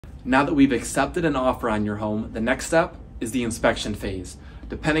Now that we've accepted an offer on your home, the next step is the inspection phase.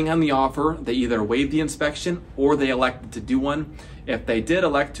 Depending on the offer, they either waive the inspection or they elected to do one. If they did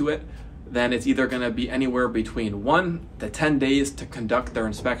elect to it, then it's either going to be anywhere between 1 to 10 days to conduct their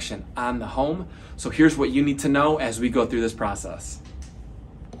inspection on the home. So here's what you need to know as we go through this process.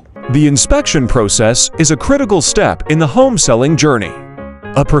 The inspection process is a critical step in the home selling journey.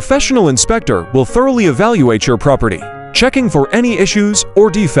 A professional inspector will thoroughly evaluate your property, checking for any issues or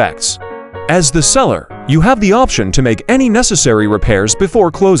defects. As the seller, you have the option to make any necessary repairs before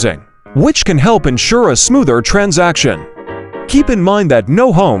closing, which can help ensure a smoother transaction. Keep in mind that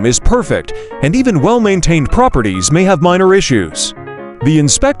no home is perfect, and even well-maintained properties may have minor issues. The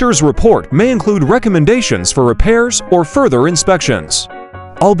inspector's report may include recommendations for repairs or further inspections.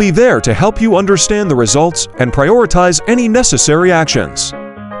 I'll be there to help you understand the results and prioritize any necessary actions.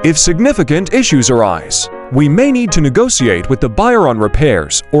 If significant issues arise, we may need to negotiate with the buyer on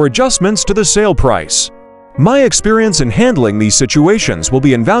repairs or adjustments to the sale price. My experience in handling these situations will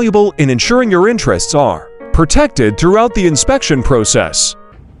be invaluable in ensuring your interests are protected throughout the inspection process.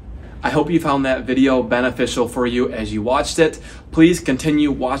 I hope you found that video beneficial for you as you watched it. Please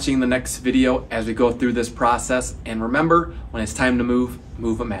continue watching the next video as we go through this process. And remember, when it's time to move,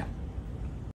 move a mat.